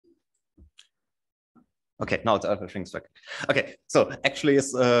Okay, now it's everything's back. Okay, so actually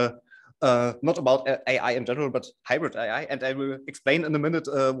it's not about AI in general, but hybrid AI, and I will explain in a minute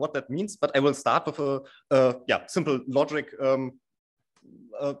what that means. But I will start with a simple logic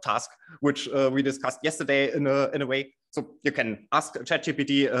task, which we discussed yesterday in a way. So you can ask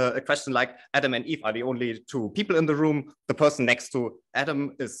ChatGPT a question like, Adam and Eve are the only two people in the room. The person next to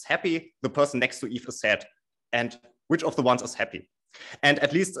Adam is happy. The person next to Eve is sad. And which of the ones is happy? And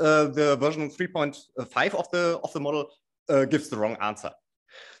at least the version 3.5 of the model gives the wrong answer.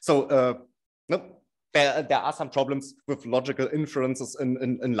 So no, there are some problems with logical inferences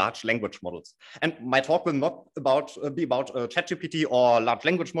in large language models. And my talk will not be about ChatGPT or large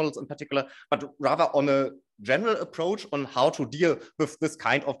language models in particular, but rather on a general approach on how to deal with this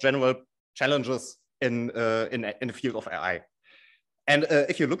kind of general challenges in the field of AI. And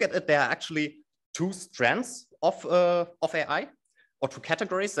if you look at it, there are actually two strands of AI, or two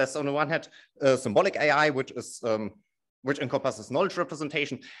categories. There's on the one hand symbolic AI, which encompasses knowledge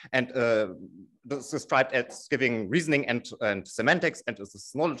representation, and this is described as giving reasoning and semantics, and this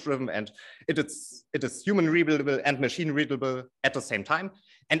is knowledge driven, and it is human readable and machine readable at the same time,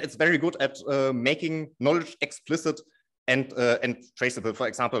 and it's very good at making knowledge explicit and traceable, for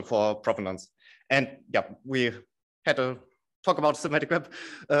example, for provenance. And yeah, we had a talk about semantic web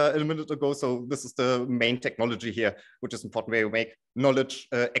a minute ago, so this is the main technology here, which is important way to make knowledge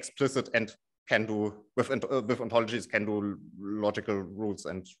explicit and can do with ontologies, can do logical rules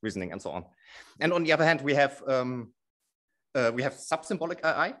and reasoning and so on. And on the other hand, we have subsymbolic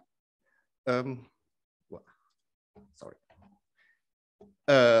AI.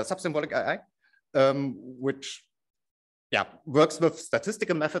 Subsymbolic AI, which works with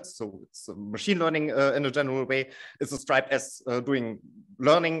statistical methods. So it's machine learning in a general way. It's described as doing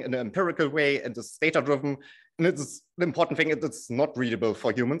learning in an empirical way, and it's data driven. And it's the important thing, it's not readable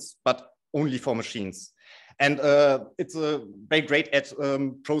for humans, but only for machines. And it's very great at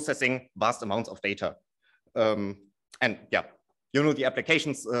processing vast amounts of data. And yeah, you know, the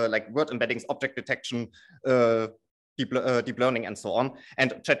applications like word embeddings, object detection, deep learning, and so on.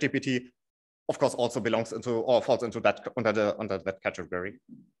 And ChatGPT, of course, also belongs into or falls into that under that category.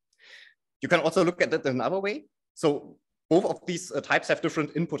 You can also look at it another way. So both of these types have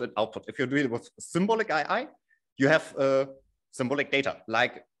different input and output. If you're doing it with symbolic AI, you have symbolic data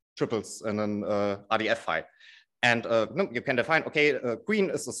like triples in an RDF file. And you can define, okay, queen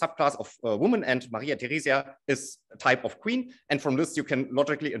is a subclass of woman, and Maria Theresia is a type of queen. And from this, you can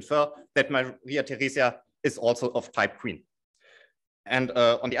logically infer that Maria Theresia is also of type queen. And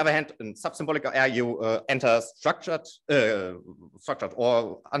on the other hand, in subsymbolic AI, you enter structured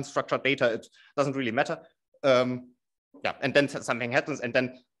or unstructured data. It doesn't really matter. And then something happens, and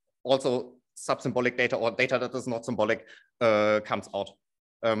then also subsymbolic data or data that is not symbolic comes out.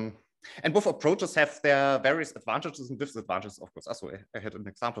 And both approaches have their various advantages and disadvantages, of course. Also, I had an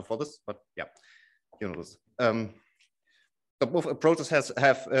example for this, but yeah, you know this. But both approaches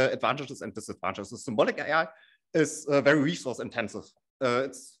have advantages and disadvantages. The symbolic AI is very resource intensive.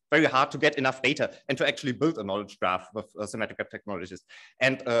 It's very hard to get enough data and to actually build a knowledge graph with semantic web technologies.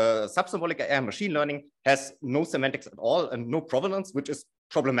 And subsymbolic AI machine learning has no semantics at all and no provenance, which is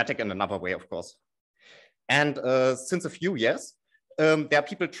problematic in another way, of course. And since a few years, there are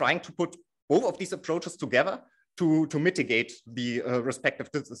people trying to put both of these approaches together to mitigate the respective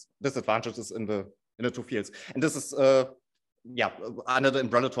disadvantages in the two fields. And this is under the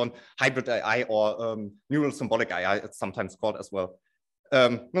umbrella term hybrid AI or neural symbolic AI, it's sometimes called as well.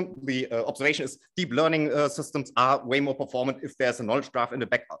 The observation is deep learning systems are way more performant if there's a knowledge graph in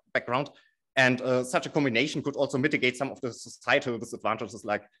the background. And such a combination could also mitigate some of the societal disadvantages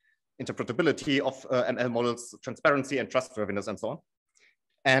like interpretability of ML models, transparency and trustworthiness and so on.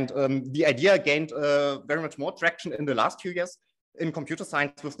 And the idea gained very much more traction in the last few years in computer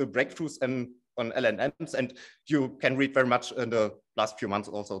science with the breakthroughs on LLMs, and you can read very much in the last few months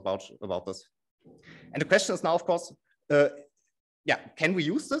also about this. And the question is now, of course, can we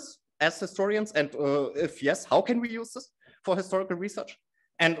use this as historians? And if yes, how can we use this for historical research?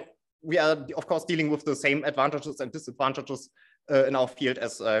 And we are, of course, dealing with the same advantages and disadvantages in our field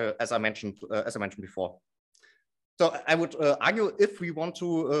as I mentioned before. So I would argue if you want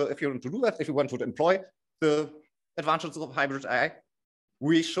to do that, if you want to employ the advantages of hybrid AI,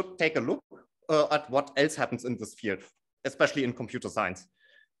 we should take a look at what else happens in this field, especially in computer science.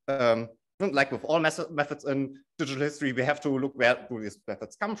 Like with all methods in digital history, we have to look where do these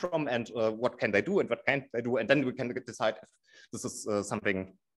methods come from and what can they do and what can't they do, and then we can decide if this is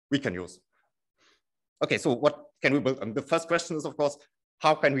something we can use. Okay, so what can we build? And the first question is, of course,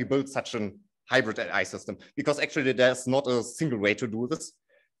 how can we build such a hybrid AI system? Because actually there's not a single way to do this.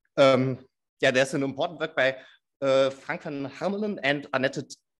 yeah, there's an important work by Frank van Harmelen and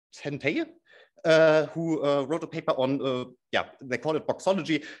Annette Tenteye, who wrote a paper on, yeah, they call it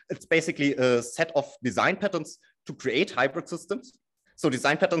boxology. It's basically a set of design patterns to create hybrid systems. So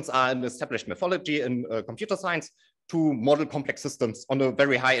design patterns are an established methodology in computer science to model complex systems on a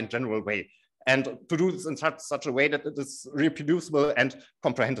very high and general way. And to do this in such a way that it is reproducible and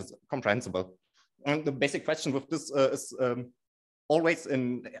comprehensible. And the basic question with this is always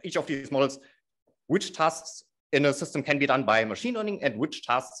in each of these models, which tasks in a system can be done by machine learning and which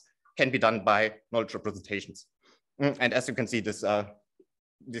tasks can be done by knowledge representations. And as you can see, this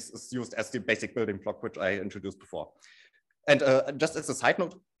is used as the basic building block, which I introduced before. And just as a side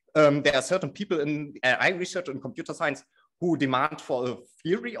note, there are certain people in AI research and computer science who demand for a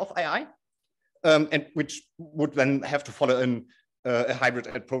theory of AI, and which would then have to follow in a hybrid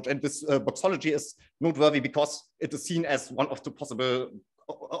approach. And this boxology is noteworthy because it is seen as one of the possible,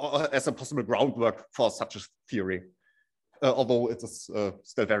 as a possible groundwork for such a theory, although it is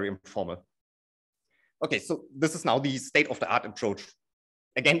still very informal. Okay, so this is now the state-of-the-art approach.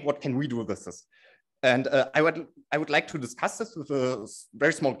 Again, what can we do with this? And I would like to discuss this with a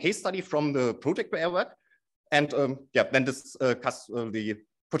very small case study from the project where I work, and yeah, then discuss the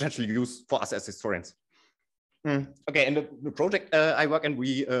potential use for us as historians. Okay, in the project I work in,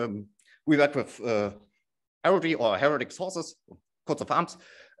 we work with heraldry or heraldic sources, coats of arms,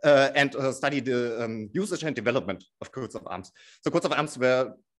 and study the usage and development of coats of arms. So coats of arms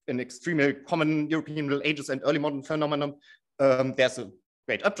were an extremely common European Middle Ages and early modern phenomenon. There's a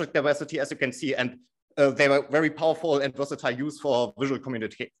great object diversity, as you can see, and they were very powerful and versatile use for visual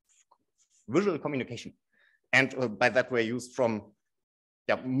communication. And by that were used from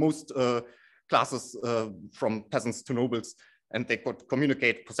most classes, from peasants to nobles, and they could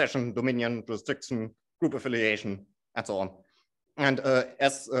communicate possession, dominion, jurisdiction, group affiliation, and so on. And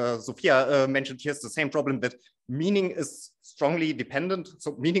as Sophia mentioned, here's the same problem that meaning is strongly dependent.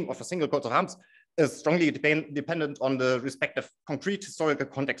 So meaning of a single coat of arms is strongly dependent on the respective concrete historical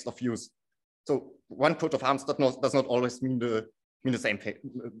context of use. So one coat of arms does not always mean the same thing.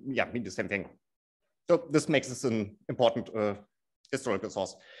 Mean the same thing. So this makes this an important historical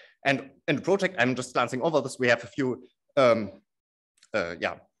source. And in the project, I'm just glancing over this. We have a few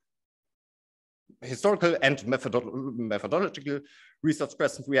historical and methodological research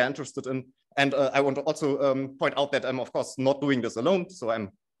questions we are interested in. And I want to also point out that I'm, of course, not doing this alone. So I'm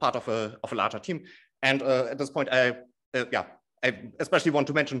part of a larger team. And at this point, I especially want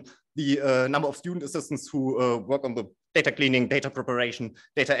to mention the number of student assistants who work on the data cleaning, data preparation,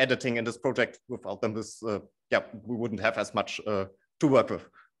 data editing in this project. Without them, this, we wouldn't have as much to work with.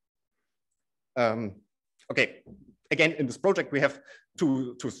 Okay, again, in this project, we have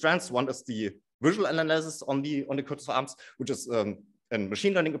two strands. One is the visual analysis on the coats of arms, which is a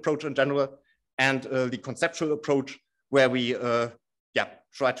machine learning approach in general, and the conceptual approach, where we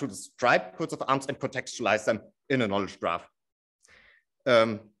try to describe coats of arms and contextualize them in a knowledge graph.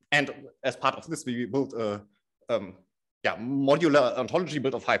 And as part of this, we built a modular ontology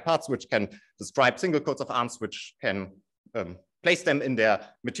built of 5 parts, which can describe single coats of arms, which can place them in their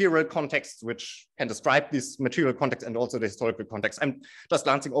material context, which can describe this material context and also the historical context. I'm just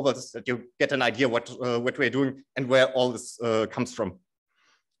glancing over this that you get an idea what we're doing and where all this comes from.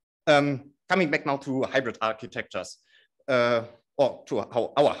 Coming back now to hybrid architectures, or to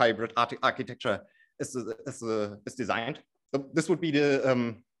how our hybrid architecture is designed. So this would be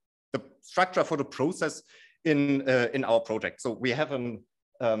the structure for the process in our project. So we have an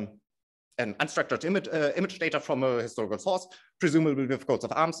unstructured image data from a historical source, presumably with coats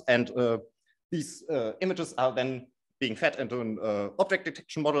of arms, and these images are then being fed into an object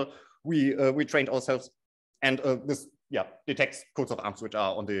detection model we trained ourselves, and this detects coats of arms which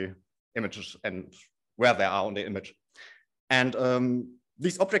are on the images and where they are on the image. And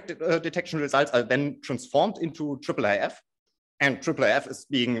these object detection results are then transformed into IIIF, and IIIF is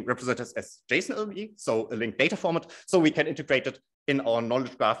being represented as JSON-LB, so a linked data format, so we can integrate it in our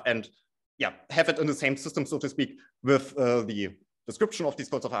knowledge graph and have it in the same system, so to speak, with the description of these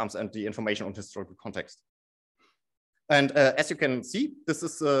coats of arms and the information on historical context. And as you can see, this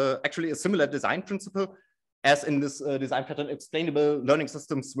is actually a similar design principle as in this design pattern, explainable learning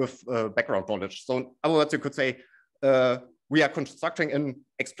systems with background knowledge. So in other words, you could say we are constructing an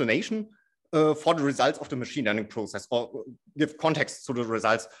explanation for the results of the machine learning process, or give context to the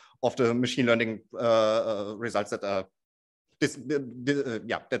results of the machine learning results that are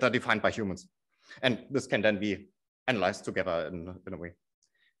that are defined by humans. And this can then be analyzed together in a way.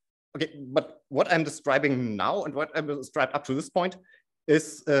 Okay, but what I'm describing now and what I'm described up to this point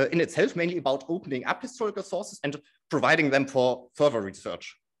is in itself mainly about opening up historical sources and providing them for further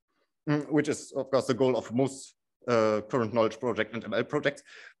research. which is, of course, the goal of most current knowledge project and ML projects.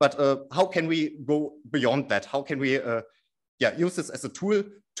 But how can we go beyond that? How can we use this as a tool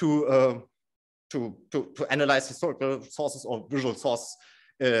to analyze historical sources or visual sources?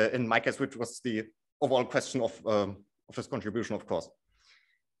 In my case, which was the overall question of this contribution, of course.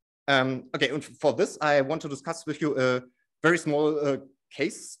 Okay, and for this, I want to discuss with you a very small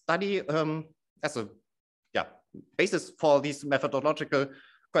case study as a basis for this methodological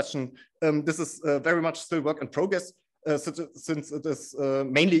question. This is very much still work in progress, since it is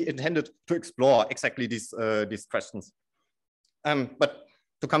mainly intended to explore exactly these questions. But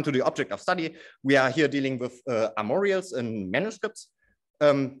to come to the object of study, we are here dealing with armorials and manuscripts.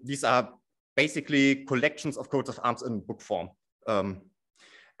 These are basically collections of coats of arms in book form.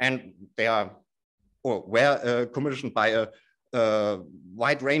 And they are, or were commissioned by a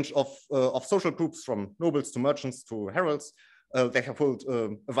wide range of social groups, from nobles to merchants to heralds. They have held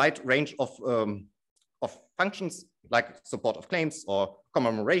a wide range of functions, like support of claims or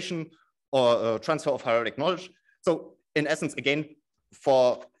commemoration or transfer of heraldic knowledge. So in essence, again,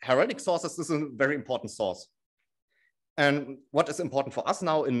 for heraldic sources, this is a very important source. And what is important for us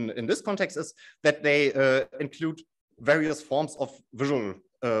now in this context is that they include various forms of visual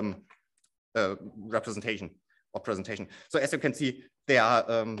representation or presentation. So as you can see, there are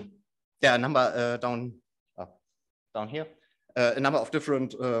a number down here, a number of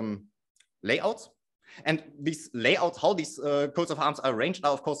different layouts. And these layouts, how these coats of arms are arranged,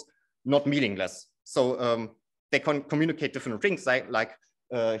 are of course not meaningless. So they can communicate different things, like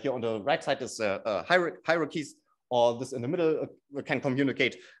here on the right side is hierarchies, or this in the middle can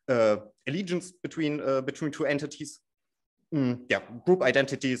communicate allegiance between two entities. Group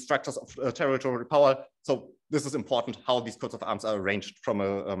identity, structures of territorial power. So this is important, how these coats of arms are arranged from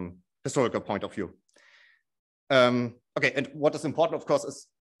a historical point of view. Okay, and what is important, of course, is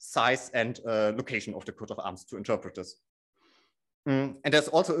size and location of the coat of arms to interpret this. And there's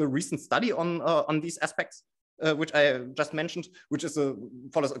also a recent study on these aspects, which I just mentioned, which is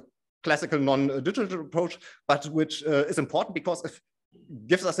follows a classical non-digital approach, but which is important because it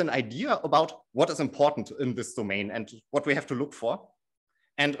gives us an idea about what is important in this domain and what we have to look for.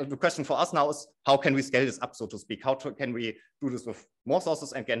 And the question for us now is, how can we scale this up, so to speak? How can we do this with more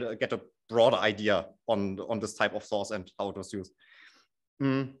sources and get a broader idea on this type of source and how it was used?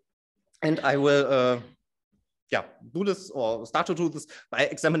 And I will do this, or start to do this, by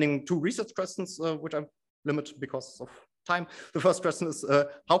examining two research questions, which I'm limited because of time. The first question is,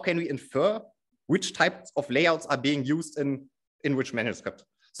 how can we infer which types of layouts are being used in which manuscript?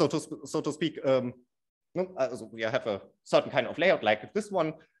 So to speak, we have a certain kind of layout like this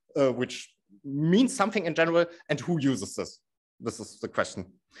one, which means something in general, and who uses this? This is the question.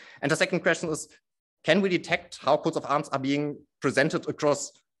 And the second question is, can we detect how coats of arms are being presented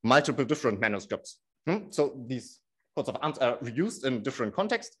across multiple different manuscripts? So these coats of arms are reused in different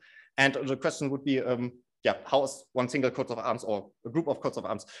contexts, and the question would be, how is one single coat of arms or a group of coats of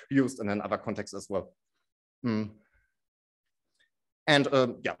arms used in another context as well? And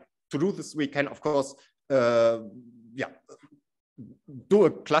to do this, we can, of course, do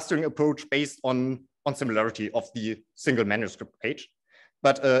a clustering approach based on similarity of the single manuscript page.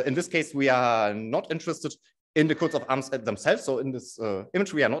 But in this case, we are not interested in the coats of arms themselves. So in this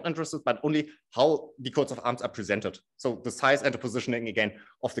image, we are not interested, but only how the coats of arms are presented. So the size and the positioning, again,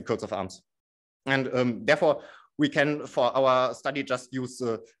 of the coats of arms. And therefore, we can, for our study, just use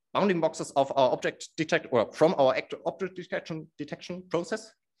the bounding boxes of our object detect, or from our object detection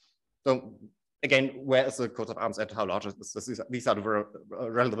process. So again, where is the coat of arms and how large is this? These are the very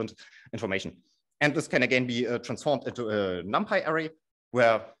relevant information. And this can again be transformed into a NumPy array,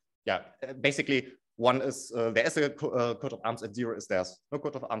 where basically one is there is a coat of arms, and 0 is there's no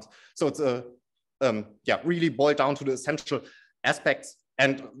coat of arms. So it's really boiled down to the essential aspects,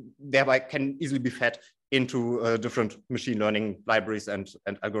 and thereby can easily be fed into different machine learning libraries and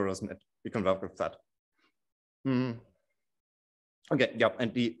algorithms, and we can work with that. Okay,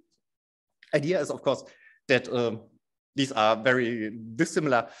 and the idea is, of course, that these are very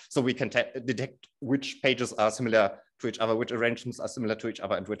dissimilar, so we can detect which pages are similar to each other, which arrangements are similar to each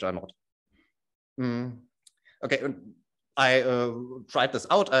other, and which are not. Okay, I tried this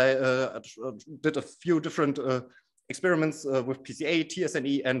out. I did a few different experiments with PCA,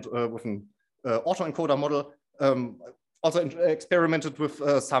 TSNE, and with an autoencoder model. Also experimented with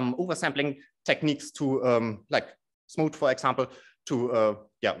some oversampling techniques to, like smooth, for example, to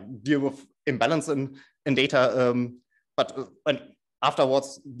deal with imbalance in data. And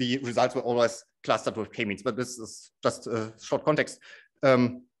afterwards, the results were always clustered with k-means. But this is just a short context.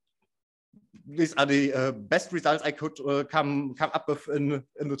 these are the best results I could come up with in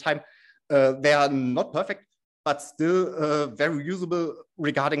the time. They are not perfect, but still very usable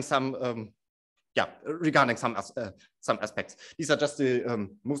regarding some some aspects. These are just the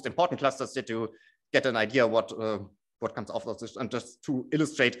most important clusters that you get an idea what comes out of this, and just to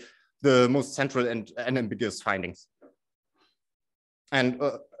illustrate the most central and unambiguous findings. And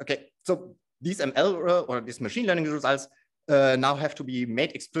okay, so these ML or these machine learning results now have to be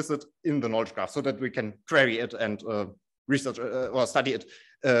made explicit in the knowledge graph so that we can query it and research or study it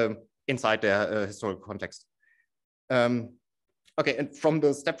inside their historical context. Okay, and from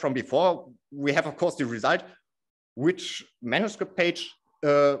the step from before, we have, of course, the result, which manuscript page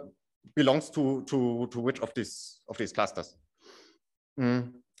belongs to which of these clusters.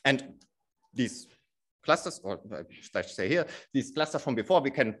 And these clusters, or should I say here, these clusters from before,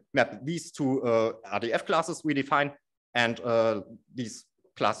 we can map these to RDF classes we define, and these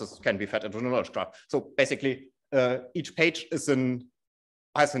classes can be fed into the knowledge graph. So basically, each page is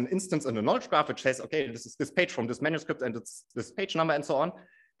has an instance in the knowledge graph which says, okay, this is this page from this manuscript and it's this page number and so on.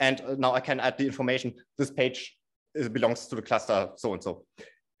 And now I can add the information, this page belongs to the cluster so and so.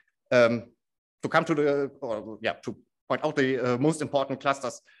 To come to to point out the most important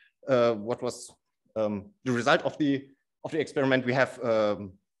clusters, what was the result of the experiment, we have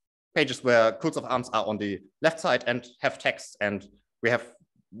pages where coats of arms are on the left side and have text, and we have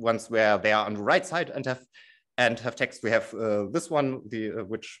ones where they are on the right side and have text. We have this one,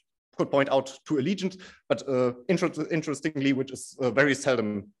 which could point out to allegiance, but interestingly, which is very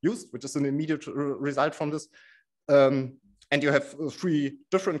seldom used, which is an immediate result from this. And you have 3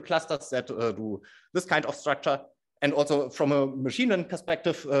 different clusters that do this kind of structure. And also from a machine learning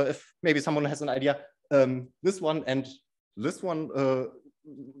perspective, if maybe someone has an idea, this one and this one,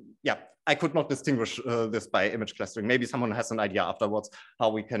 I could not distinguish this by image clustering. Maybe someone has an idea afterwards how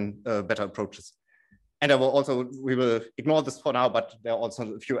we can better approach this. And we will ignore this for now, but there are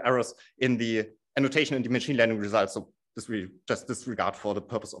also a few errors in the annotation in the machine learning results. So this we just disregard for the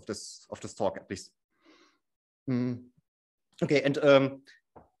purpose of this talk, at least. Okay, and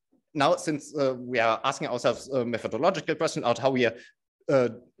now since we are asking ourselves a methodological question about how we are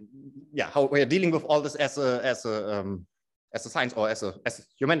dealing with all this as a science or as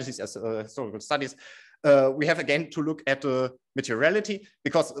humanities, as historical studies, we have again to look at materiality,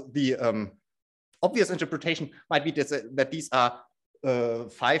 because the obvious interpretation might be that these are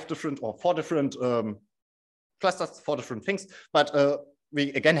 5 different or 4 different clusters, 4 different things. But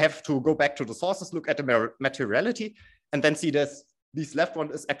we again have to go back to the sources, look at the materiality, and then see this left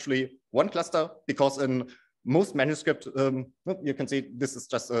one is actually one cluster, because in most manuscript, you can see this is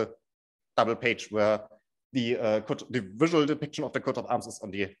just a double page where the visual depiction of the coat of arms is on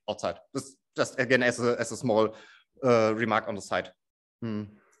the outside. This just again as a small remark on the side.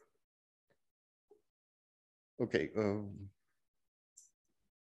 Okay,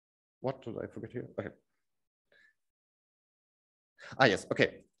 what did I forget here? Okay. Ah, yes,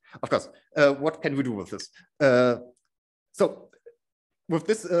 okay, of course. What can we do with this? So with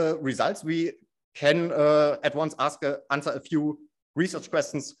this results, we can at once answer a few research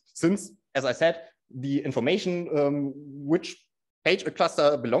questions, since, as I said, the information which page a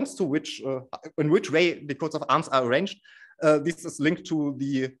cluster belongs to, in which way the coats of arms are arranged, this is linked to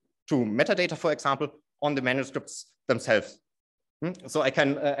metadata, for example, on the manuscripts themselves. So I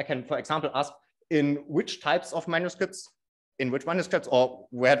can, for example, ask in which types of manuscripts, or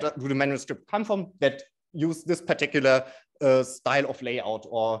where do the manuscripts come from that use this particular style of layout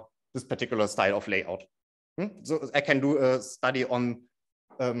or this particular style of layout. So I can do a study on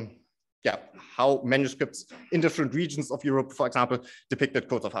how manuscripts in different regions of Europe, for example, depicted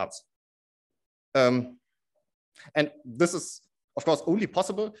coats of arms. And this is, of course, only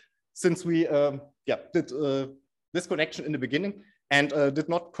possible since we did this connection in the beginning and did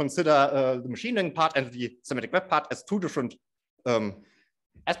not consider the machine learning part and the semantic web part as 2 different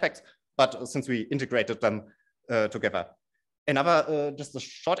aspects, but since we integrated them together. Another, just a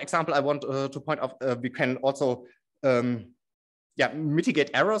short example I want to point out, we can also mitigate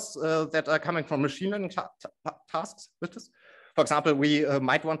errors that are coming from machine learning tasks with this. For example, we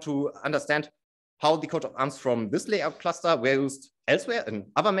might want to understand how the coat of arms from this layout cluster were used elsewhere in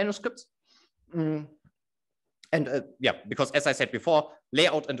other manuscripts. And because as I said before,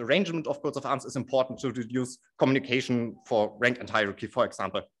 layout and arrangement of coats of arms is important to reduce communication for rank and hierarchy, for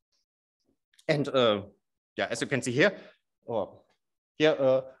example. And as you can see here,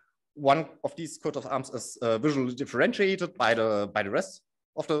 one of these coat of arms is visually differentiated by the rest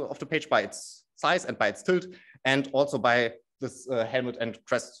of the page, by its size and by its tilt, and also by this helmet and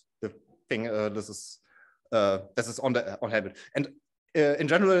crest. The thing this is on helmet. And in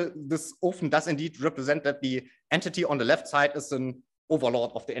general, this often does indeed represent that the entity on the left side is an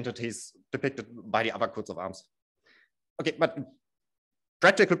overlord of the entities depicted by the other coats of arms. Okay, but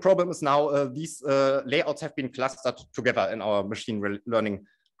practical problem is now these layouts have been clustered together in our machine learning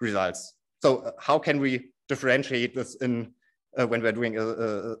results. So how can we differentiate this in when we're doing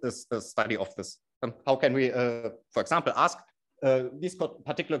a study of this? How can we, for example, ask this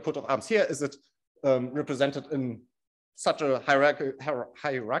particular coat of arms here, is it represented in such a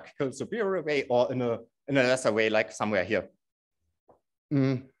hierarchical superior way or in a lesser way, like somewhere here?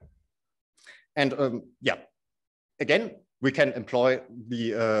 And yeah, again, we can employ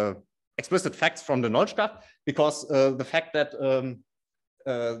the explicit facts from the knowledge graph, because the fact that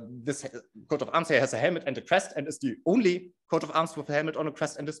this coat of arms here has a helmet and a crest and is the only coat of arms with a helmet on a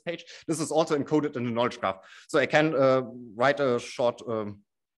crest in this page, this is also encoded in the knowledge graph. So I can write a short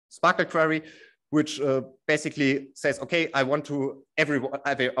Sparkle query, which basically says, okay, I want to every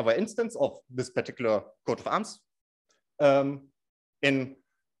other instance of this particular coat of arms in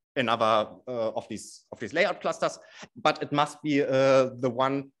another of these layout clusters, but it must be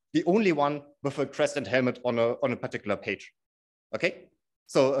the only one with a crest and helmet on a particular page. Okay,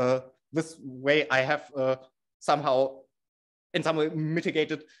 so this way I have somehow in some way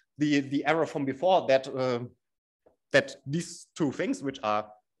mitigated the error from before that that these two things, which are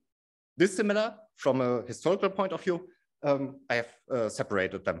dissimilar from a historical point of view, I have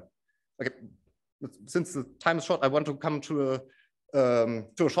separated them. Okay, since the time is short, I want to come to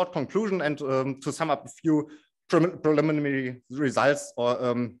a short conclusion and to sum up a few preliminary results,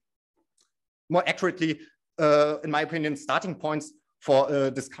 or more accurately, in my opinion, starting points for a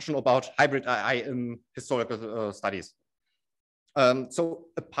discussion about hybrid AI in historical studies. So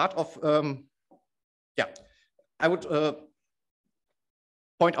a part of, yeah, I would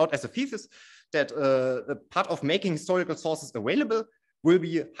point out as a thesis that a part of making historical sources available will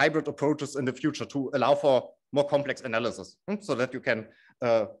be hybrid approaches in the future to allow for more complex analysis, so that you can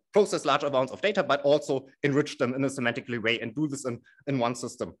process large amounts of data, but also enrich them in a semantically way and do this in one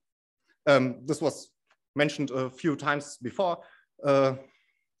system. This was mentioned a few times before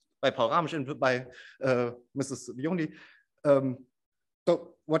by Paul Rahmen and by Mrs. Vioni.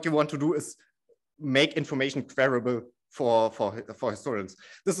 So what you want to do is make information queryable for historians.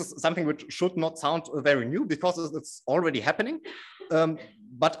 This is something which should not sound very new because it's already happening.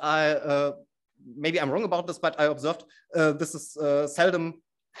 But maybe I'm wrong about this, but I observed this is seldom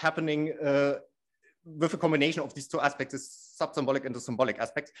happening with a combination of these two aspects, this sub-symbolic and the symbolic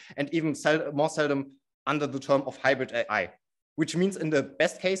aspects, and even more seldom under the term of hybrid AI, which means in the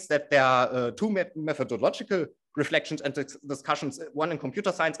best case that there are two methodological reflections and discussions, one in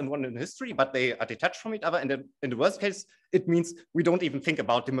computer science and one in history, but they are detached from each other. And in the worst case, it means we don't even think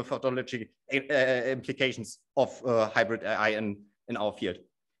about the methodology implications of hybrid AI in our field.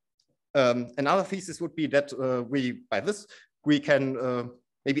 Another thesis would be that by this, we can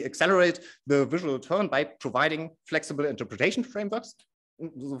maybe accelerate the visual turn by providing flexible interpretation frameworks.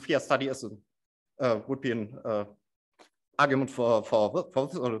 The Sophia study would be an argument for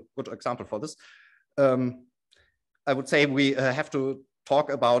this, or a good example for this. I would say we have to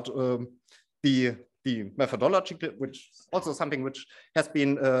talk about the methodology, which is also something which has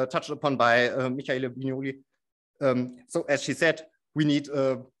been touched upon by Michaela Vignoli. So as she said, we need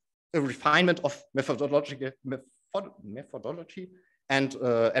a refinement of methodology and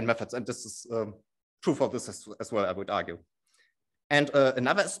methods, and this is true for this as well, I would argue. And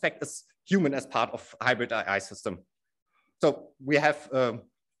another aspect is human as part of hybrid AI system. So we have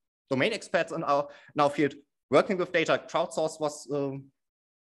domain experts in our field working with data. Crowdsource was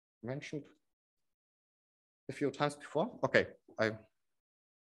mentioned a few times before. Okay, I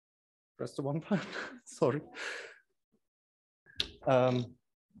pressed the wrong button. Sorry.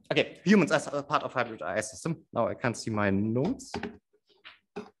 Okay, humans as a part of hybrid AI system. Now I can't see my notes.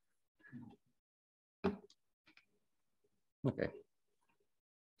 Okay.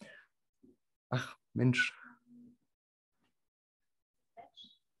 Ach, Mensch.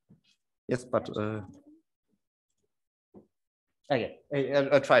 Yes, but okay,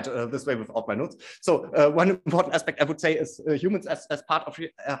 I tried this way without my notes. So one important aspect I would say is humans as part of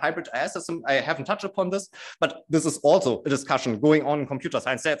a hybrid AI system. I haven't touched upon this, but this is also a discussion going on in computer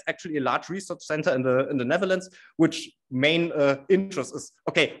science. There's actually a large research center in the Netherlands, which main interest is,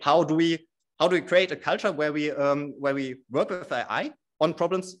 okay, how do we create a culture where we work with AI on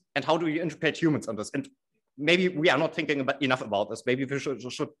problems, and how do we integrate humans on this? And maybe we are not thinking enough about this. Maybe we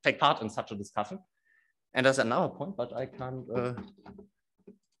should take part in such a discussion. And there's another point, but I can't.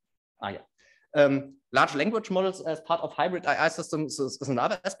 Large language models as part of hybrid AI systems is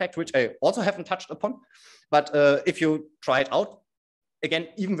another aspect which I also haven't touched upon. But if you try it out, again,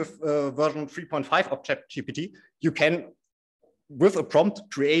 even with version 3.5 of ChatGPT, you can, with a prompt,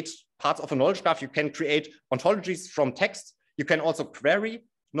 create parts of a knowledge graph. You can create ontologies from text. You can also query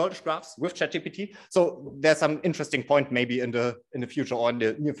knowledge graphs with ChatGPT. So there's some interesting point maybe in the future or in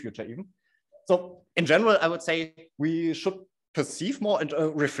the near future even. So in general, I would say we should perceive more and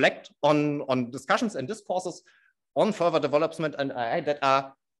reflect on discussions and discourses on further development and AI that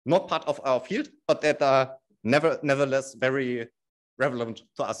are not part of our field, but that are nevertheless very relevant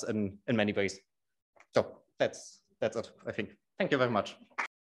to us in many ways. So that's it, I think. Thank you very much.